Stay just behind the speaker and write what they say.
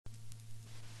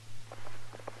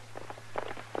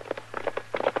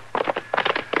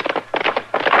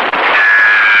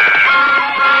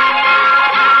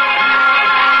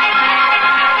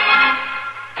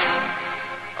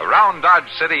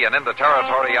city and into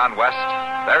territory on west,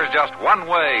 there's just one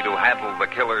way to handle the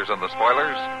killers and the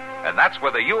spoilers, and that's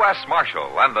with a U.S.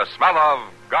 Marshal and the smell of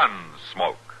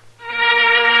Gunsmoke.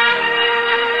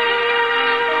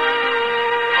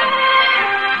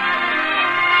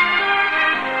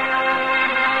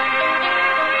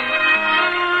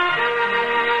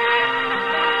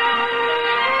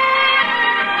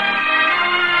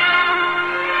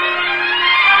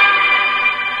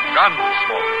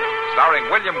 Gunsmoke, starring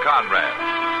William Conrad,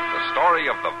 the story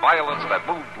of the violence that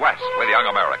moved west with young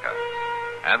America,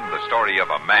 and the story of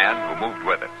a man who moved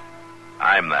with it.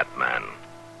 I'm that man,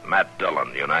 Matt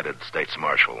Dillon, United States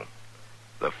Marshal.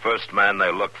 The first man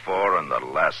they look for and the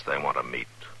last they want to meet.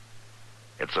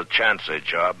 It's a chancy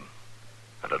job,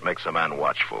 and it makes a man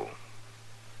watchful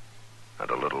and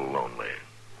a little lonely.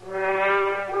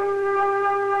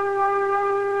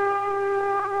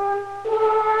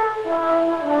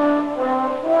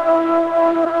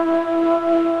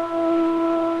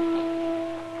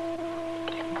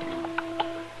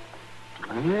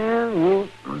 Well, you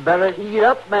better eat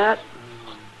up, Matt.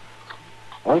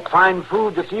 Won't find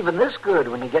food that's even this good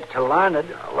when you get to Larned.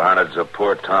 Larned's a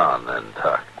poor town, then,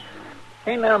 Tuck.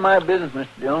 Ain't none of my business,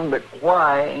 Mr. Dillon, but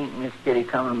why ain't Miss Kitty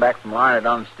coming back from Larned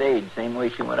on stage same way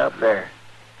she went up there?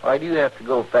 Why do you have to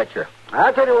go fetch her?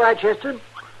 I'll tell you why, Chester.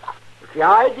 It's the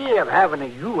idea of having a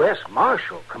U.S.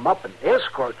 Marshal come up and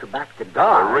escort you back to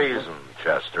Dodge. The reason,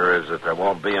 Chester, is that there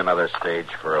won't be another stage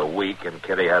for a week, and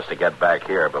Kitty has to get back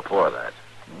here before that.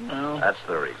 Well, That's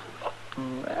the reason.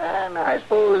 And I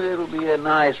suppose it'll be a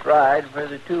nice ride for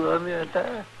the two of you at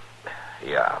that.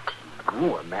 Yeah.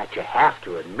 Well, Matt, you have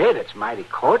to admit it's mighty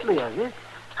courtly of you.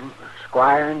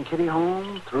 Squire and Kitty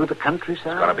home through the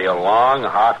countryside. It's going to be a long,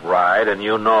 hot ride, and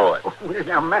you know it.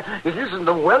 Now, Matt, it isn't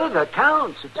the weather that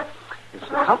counts. It's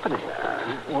the company.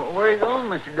 Where are you going,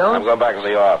 Mr. Dillon? I'm going back to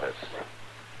the office.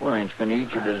 Well, ain't you going to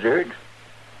eat your dessert?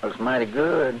 Looks mighty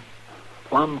good.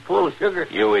 Plumb full of sugar.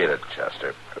 You eat it,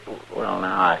 Chester. Well,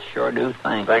 now, I sure do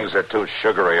think. Things are too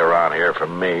sugary around here for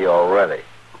me already.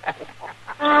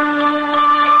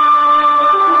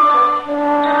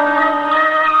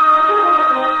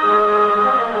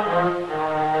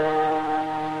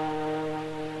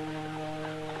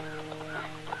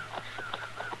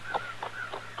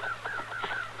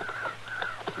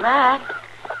 Matt?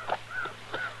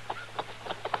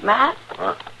 Matt?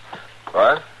 Huh?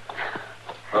 What?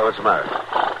 Oh, what's the matter?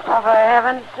 Oh, for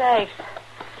heaven's sake.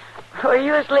 Were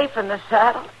you asleep in the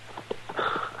saddle?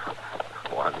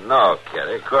 Well, no,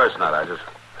 Kitty. Of course not. I just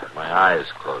had my eyes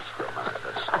closed for a minute.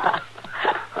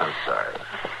 I'm sorry.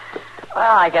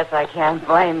 Well, I guess I can't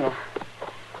blame you.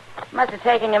 Must have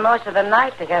taken you most of the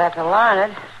night to get up to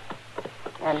Larned.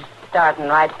 And starting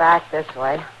right back this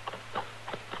way.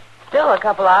 Still a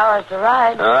couple hours to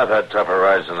ride. No, I've had tougher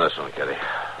rides than this one, Kitty.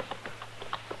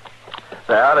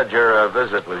 Say, how did your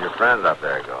visit with your friend up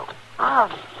there go? Oh,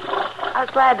 I was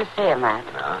glad to see her, Matt.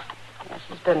 Yeah? Yeah,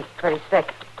 she's been pretty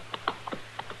sick.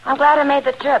 I'm glad I made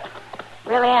the trip.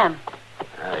 Really am.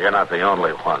 You're not the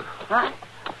only one. Huh?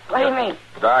 What do you mean?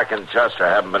 Doc and Chester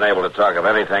haven't been able to talk of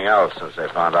anything else since they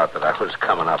found out that I was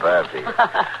coming up after you.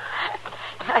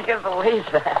 I can believe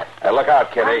that. Hey, look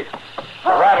out, Kitty.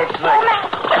 A rattlesnake.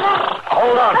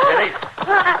 Hold on, Kitty.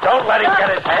 Don't let him get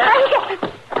his head.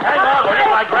 Hang on, will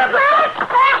you? I grab the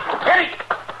Kitty!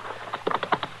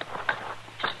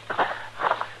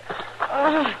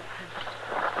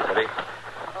 Kitty?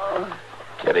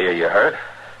 Kitty, are you hurt?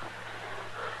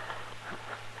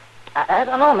 I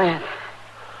don't know, man.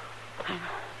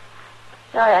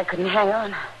 Sorry I couldn't hang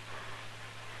on.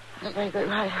 I'm a very good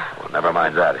rider. Well, never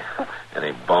mind that.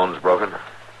 Any bones broken? I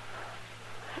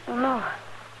don't know. I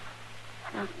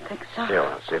don't think so. Here,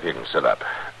 let's see if you can sit up.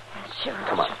 Sure.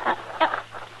 Come on.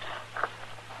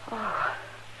 Oh.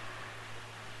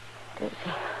 Dizzy. I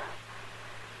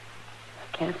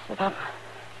can't sit up.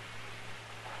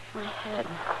 My head.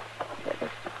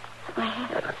 My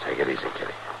head. Now, take it easy,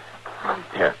 Kitty.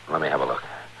 Here, let me have a look.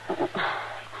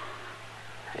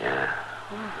 Yeah,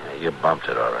 you bumped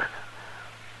it all right.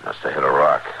 Must have hit a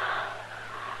rock.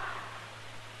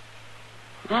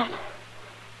 Matt?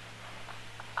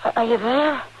 Are you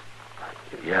there?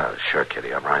 Yeah, sure,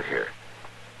 Kitty. I'm right here.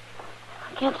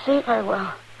 I can't see very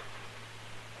well.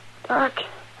 Dark.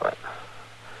 What?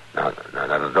 No,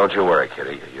 don't you worry,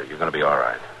 Kitty. You're going to be all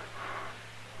right.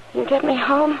 You get me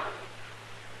home?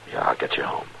 Yeah, I'll get you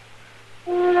home.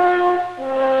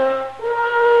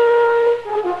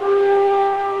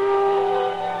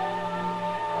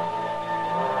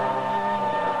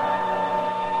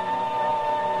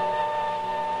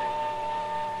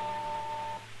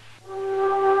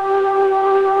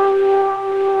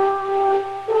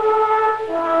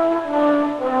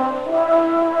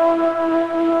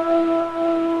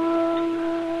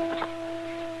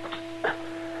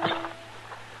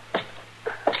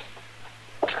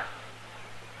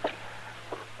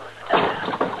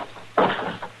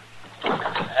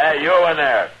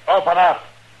 Open up.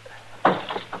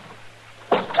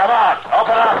 Come on,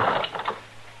 open up.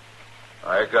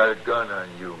 I got a gun on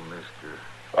you, mister.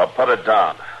 Well, put it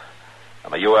down.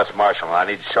 I'm a U.S. Marshal, and I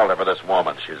need shelter for this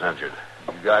woman. She's injured.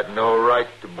 You got no right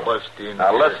to bust in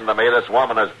Now, here. listen to me. This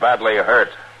woman is badly hurt.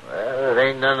 Well, it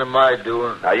ain't none of my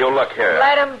doing. Now, you look here.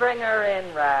 Let him bring her in,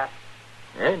 Raph.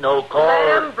 Ain't no call.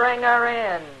 Let him bring her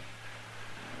in.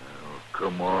 Oh,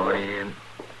 come on in.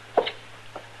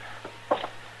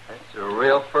 That's a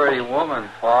real pretty woman,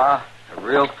 Pa. A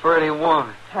real pretty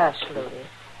woman. Hush, Louie.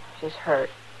 She's hurt.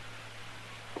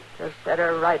 Just set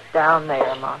her right down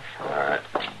there, Marshal. All right.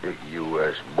 Big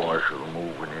U.S. Marshal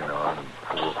moving in on them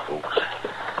poor folks.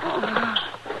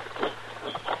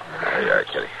 There you are,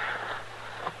 Kitty.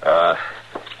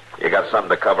 You got something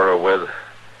to cover her with?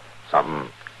 Something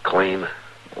clean?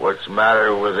 What's the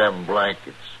matter with them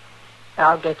blankets?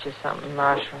 I'll get you something,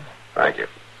 Marshal. Thank you.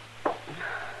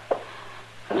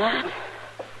 What?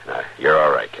 You're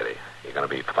all right, Kitty. You're going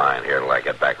to be fine here till I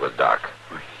get back with Doc.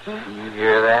 You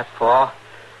hear that, Pa?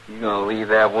 You're going to leave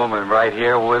that woman right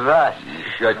here with us. You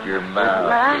shut your mouth,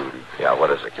 Ma? Judy. Yeah, what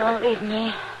is it, Kitty? Don't leave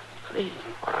me. Please.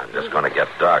 Well, I'm just going to get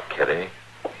Doc, Kitty.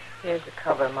 Here's the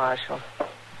cover, Marshal.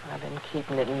 I've been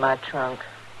keeping it in my trunk.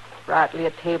 Rightly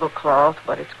a tablecloth,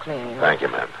 but it's clean. Thank you,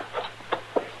 ma'am.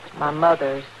 My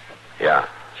mother's. Yeah,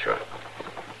 sure.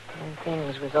 And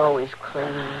things was always clean.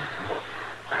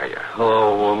 There you are.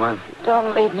 Hello, woman.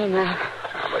 Don't leave me now.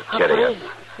 Now, but Kitty... Please.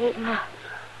 Please, Ma.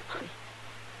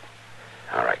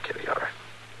 All right, Kitty, all right.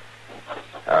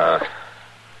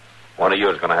 One of you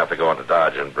is going to have to go into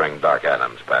Dodge and bring Doc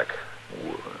Adams back.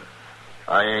 Well,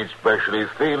 I ain't especially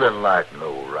feeling like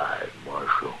no ride,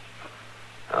 Marshal.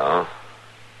 Oh?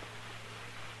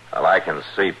 Well, I can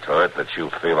see to it that you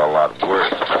feel a lot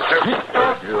worse.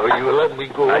 You let me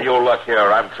go. Now, you look here.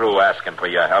 I'm through asking for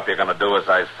your help. You're going to do as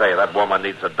I say. That woman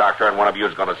needs a doctor, and one of you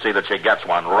is going to see that she gets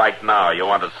one right now. You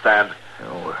understand?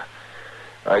 No,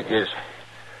 I guess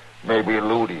maybe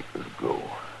Ludi could go.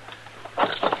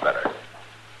 That's better.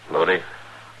 Ludi,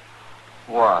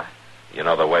 What? you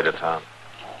know the way to town?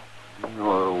 You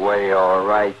know the way, all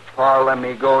right. Pa, let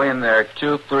me go in there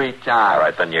 2-3 times. All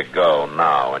right, then you go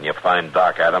now, and you find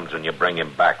Doc Adams, and you bring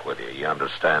him back with you. You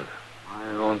understand?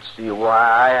 I don't see why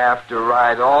I have to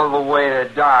ride all the way to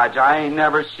Dodge. I ain't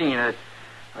never seen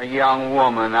a young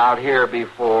woman out here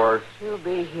before. She'll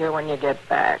be here when you get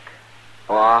back.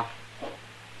 Pa,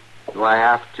 do I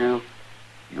have to?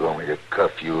 You want me to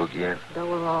cuff you again?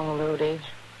 Go along, Ludi.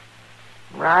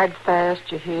 Ride fast,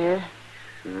 you hear?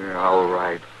 Sure, I'll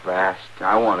ride fast.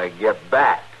 I want to get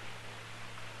back.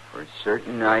 For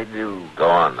certain I do. Go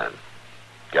on, then.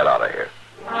 Get out of here.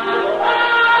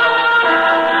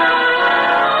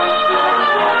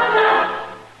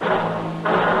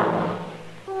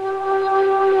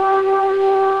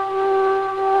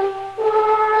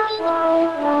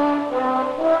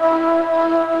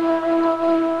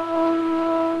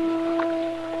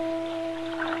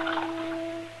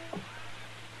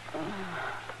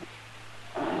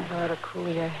 Cool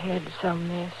your head some,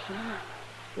 miss.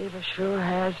 Fever sure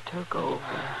has took over.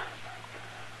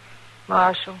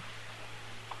 Marshal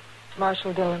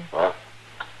Dillon. What?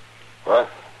 What?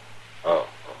 Oh.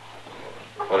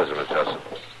 What is it, Miss Justin?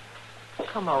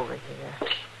 Come over here.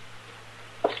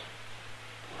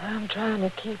 I'm trying to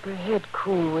keep her head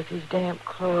cool with these damp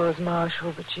clothes,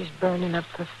 Marshal, but she's burning up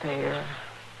for fair.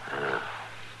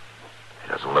 He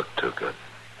doesn't look too good.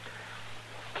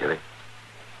 Kitty?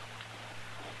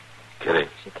 Kitty?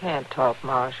 She can't talk,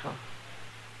 Marshal.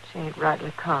 She ain't rightly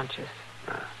conscious.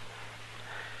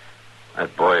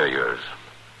 That boy of yours,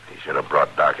 he should have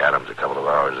brought Doc Adams a couple of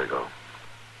hours ago.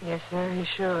 Yes, sir, he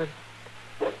should.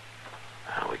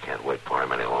 We can't wait for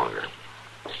him any longer.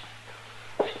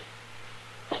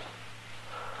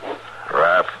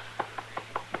 Raph.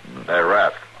 Hey,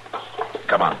 Raph.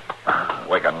 Come on.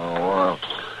 Wake up. Oh,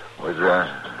 what's that?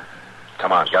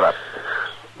 Come on, get up.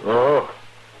 Oh.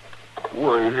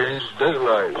 Boy, it ain't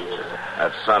daylight yet.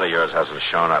 That son of yours hasn't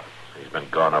shown up. He's been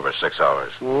gone over 6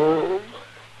 hours. Well,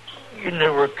 you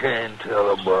never can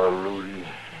tell about Ludi.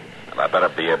 And I better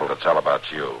be able to tell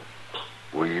about you.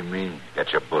 What do you mean?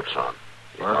 Get your boots on.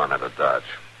 You're Huh? going into Dodge.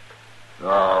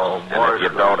 Oh, And Marshal.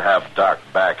 if you don't have Doc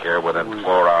back here within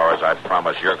 4 hours, I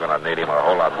promise you're going to need him a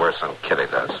whole lot worse than Kitty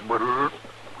does. But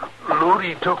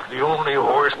Ludi took the only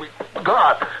horse we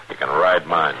got. You can ride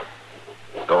mine.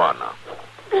 Go on now.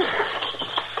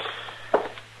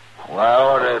 Well, I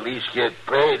ought to at least get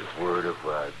paid for it if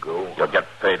I go. You'll get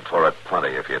paid for it plenty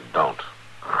if you don't.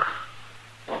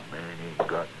 Man ain't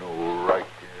got no right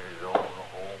to his own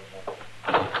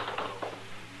home.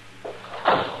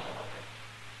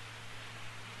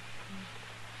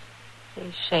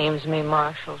 He's shames me,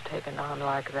 Marshal, taking on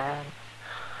like that.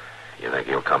 You think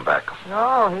he'll come back?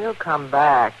 No, he'll come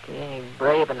back. He ain't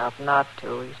brave enough not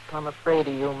to. He's plumb afraid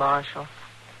of you, Marshal.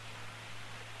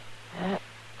 I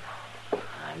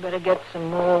better get some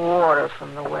more water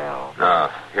from the well. No,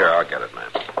 here, I'll get it,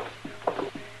 man.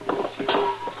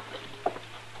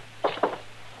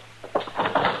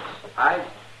 I've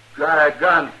got a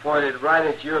gun pointed right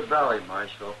at your belly,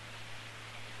 Marshal.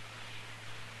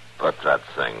 Put that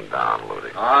thing down, Ludi.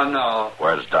 Oh, no.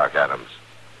 Where's Doc Adams?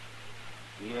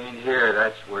 He ain't here.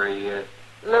 That's where he is.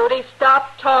 Ludi,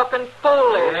 stop talking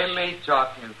foolish. It ain't me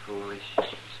talking foolish.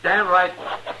 Stand right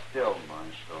still,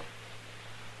 Marshal.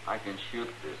 I can shoot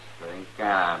this thing, can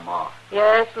I, Ma?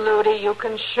 Yes, Ludi, you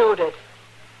can shoot it.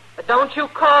 But don't you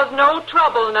cause no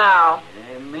trouble now.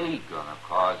 It ain't me gonna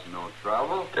cause no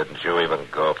trouble. Didn't you even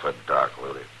go for Doc,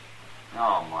 Ludi?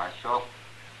 No, Marshal.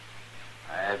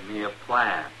 I had me a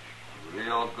plan. A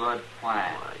real good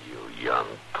plan. Why, you young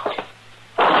pup.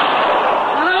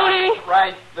 Ludi!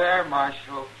 Right there,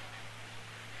 Marshal.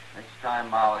 Next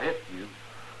time I'll hit you.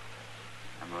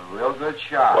 I'm a real good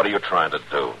shot. What are you trying to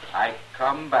do? I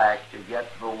come back to get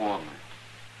the woman.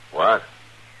 What?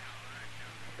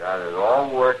 Got it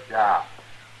all worked out.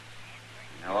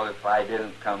 You know, if I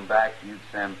didn't come back, you'd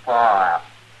send Pa out.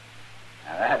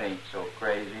 Now, that ain't so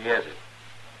crazy, is it?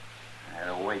 I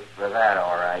had to wait for that,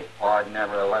 all right. Pa'd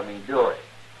never let me do it.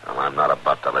 Well, I'm not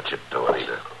about to let you do it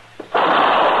either.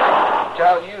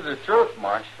 Tell you the truth,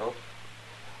 Marshal.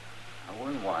 I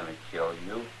wouldn't want to kill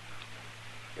you.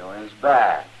 Killing's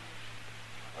bad.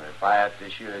 But if I have to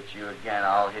shoot at you again,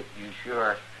 I'll hit you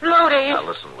sure. Ludi! Now,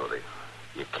 listen, Ludi.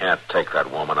 You can't take that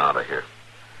woman out of here.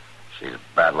 She's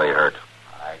badly hurt.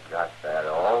 I got that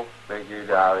all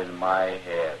figured out in my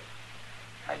head.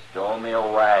 I stole me a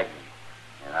wagon,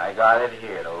 and I got it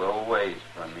here a little ways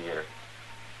from here.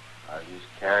 I'll just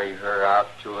carry her out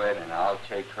to it, and I'll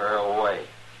take her away.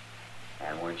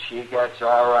 And when she gets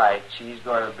all right, she's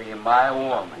going to be my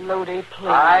woman. Ludi, please.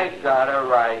 I got a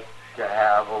right to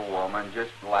have a woman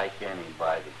just like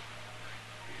anybody.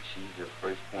 She's the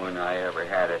first one I ever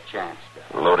had a chance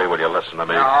to. Ludi, will you listen to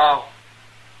me? No.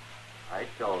 I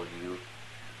told you.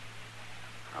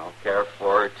 I'll care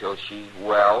for her till she's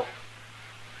well.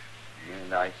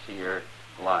 And I see her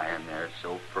lying there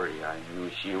so pretty. I knew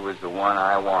she was the one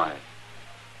I wanted.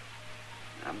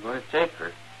 I'm going to take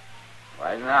her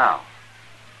right now.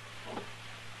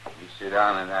 You sit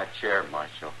down in that chair,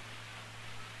 Marshal.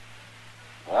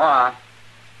 Go on.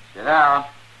 Sit down.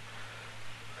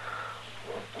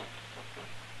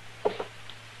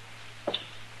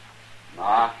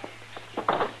 Ma,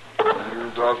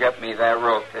 you go get me that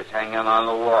rope that's hanging on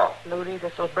the wall. Ludi,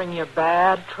 this'll bring you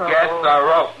bad trouble. Get the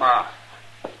rope, Ma.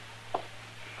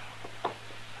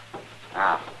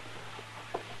 Now,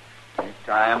 you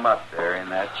tie him up there in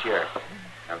that chair.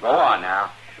 Now, go on now.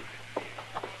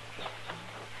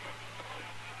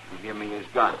 You give me his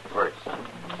gun first.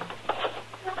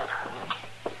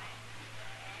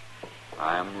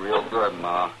 I'm real good,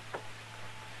 Ma.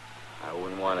 I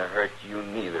wouldn't want to hurt you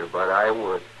neither, but I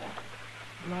would.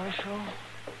 Marshal?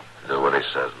 Do what he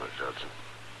says, Miss Judson.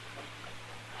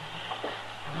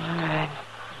 All right.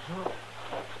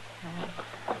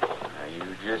 Now,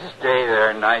 you just stay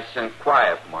there nice and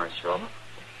quiet, Marshal.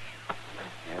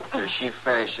 After she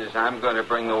finishes, I'm going to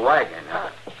bring the wagon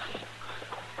up.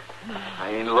 I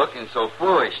ain't looking so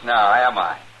foolish now, am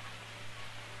I?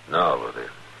 No, Ludi.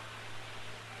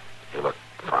 You look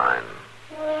fine.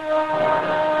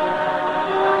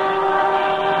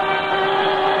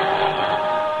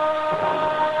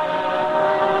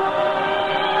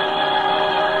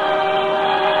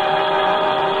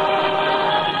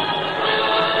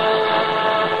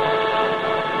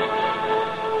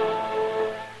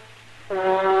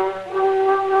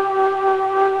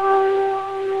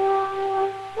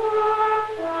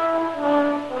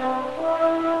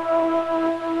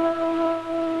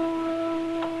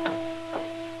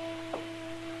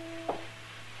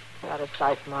 Out of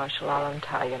sight, Marshal. I'll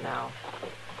untie you now.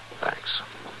 Thanks.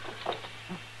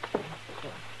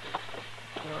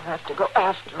 You'll have to go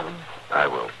after him. I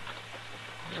will.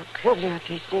 He'll kill you if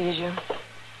he sees you.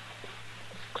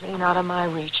 It's clean out of my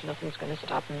reach. Nothing's going to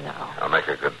stop him now. I'll make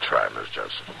a good try, Miss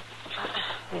Judson.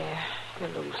 There, you're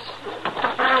loose.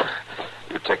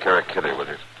 You take care of Kitty, will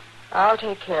you? I'll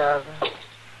take care of her.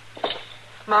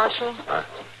 Marshal? Huh?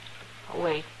 Oh,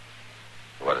 wait.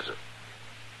 What is it?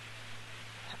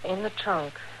 In the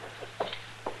trunk.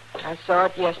 I saw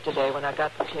it yesterday when I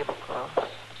got the tablecloth.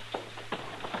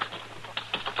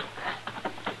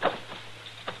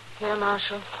 Here,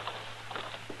 Marshal.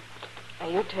 Now,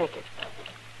 you take it.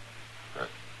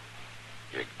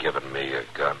 You're giving me a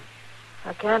gun?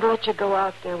 I can't let you go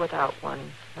out there without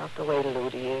one. Not the way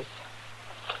Ludi is.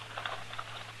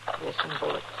 Here's some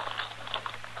bullets.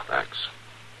 Thanks.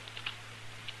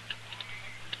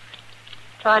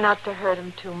 Try not to hurt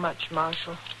him too much,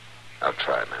 Marshal. I'll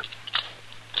try, man.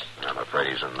 I'm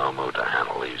afraid he's in no mood to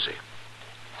handle easy.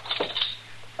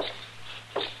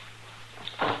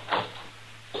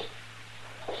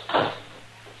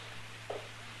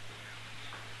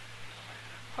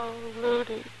 Oh,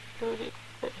 Ludi,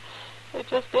 there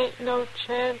just ain't no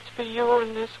chance for you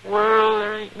in this world.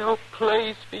 There ain't no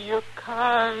place for your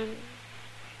kind.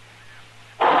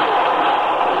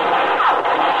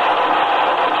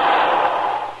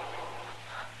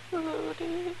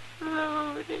 Ludi.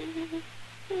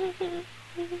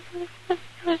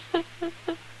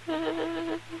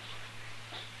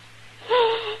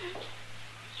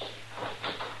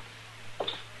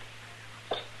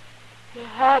 You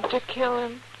had to kill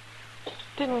him,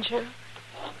 didn't you?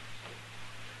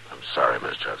 I'm sorry,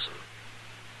 Miss Judson.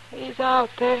 He's out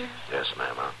there. Yes,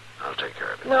 ma'am. I'll take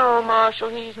care of him. No, Marshal,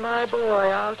 he's my boy.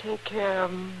 I'll take care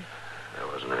of him. There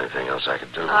wasn't anything else I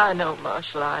could do. I know,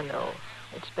 Marshal, I know.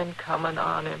 It's been coming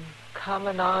on him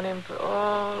for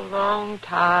a long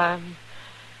time.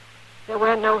 There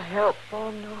weren't no help for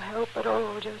him, no help at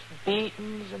all. Just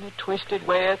beatings and a twisted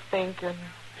way of thinking.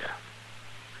 Yeah.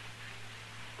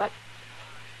 But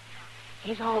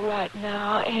he's all right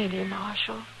now, ain't he,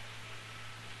 Marshal?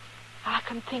 I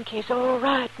can think he's all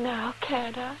right now,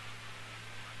 can't I?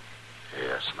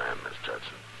 Yes, ma'am, Miss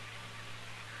Judson.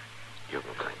 You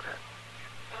can think that.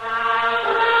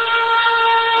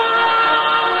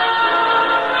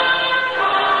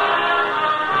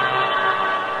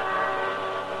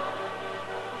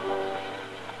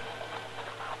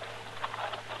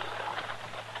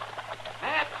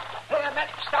 Matt,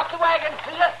 stop the wagon,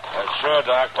 will you? Sure,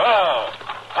 Doc. Whoa!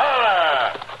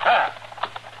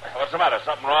 What's the matter?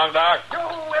 Something wrong, Doc?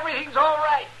 No, everything's all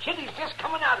right. Kitty's just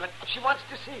coming out of it. She wants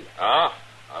to see you. Oh?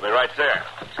 I'll be right there.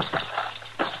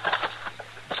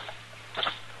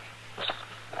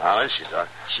 How is she, Doc?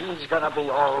 She's going to be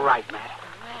all right, Matt.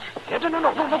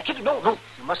 No, Kitty, no.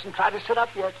 You mustn't try to sit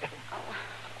up yet. Oh,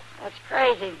 that's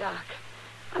crazy, Doc.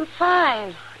 I'm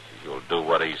fine. You'll do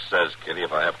what he says, Kitty,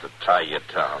 if I have to tie you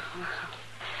down.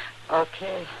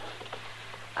 Okay.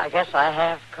 I guess I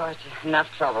have caused you enough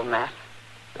trouble, Matt.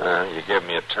 You gave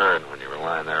me a turn when you were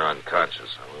lying there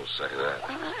unconscious. I will say that.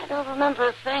 Well, I don't remember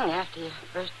a thing after you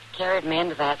first carried me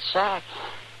into that shack.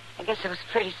 I guess it was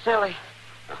pretty silly.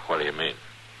 What do you mean?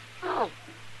 Oh,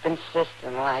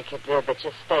 insisting like you did that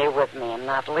you stay with me and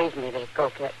not leave me to go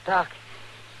get Doc.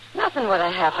 Nothing would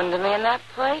have happened to me in that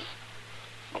place.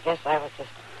 I guess I was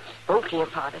just spooky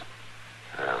about it.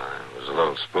 Well, I was a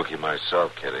little spooky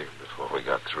myself, Kitty, before we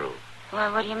got through.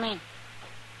 Well, what do you mean?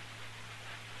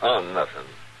 Oh, nothing.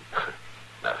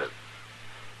 Nothing.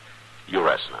 You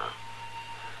rest now.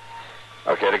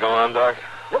 Okay to go on, Doc?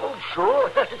 Oh,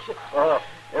 sure. Oh,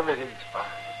 everything's fine.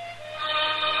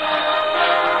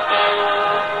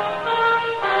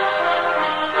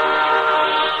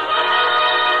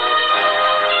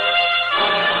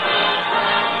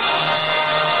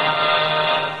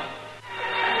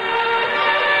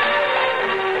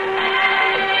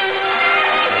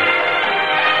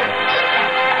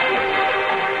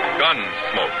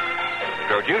 Gunsmoke.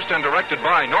 Produced and directed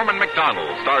by Norman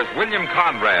McDonald, stars William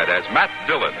Conrad as Matt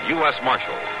Dillon, U.S.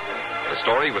 Marshal. The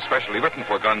story was specially written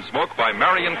for Gunsmoke by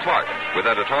Marion Clark, with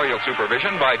editorial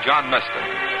supervision by John Meston.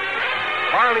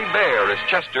 Harley Bear is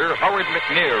Chester, Howard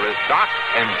McNear is Doc,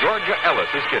 and Georgia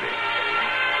Ellis is Kitty.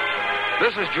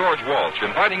 This is George Walsh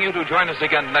inviting you to join us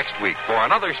again next week for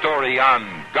another story on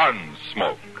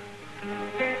Gunsmoke.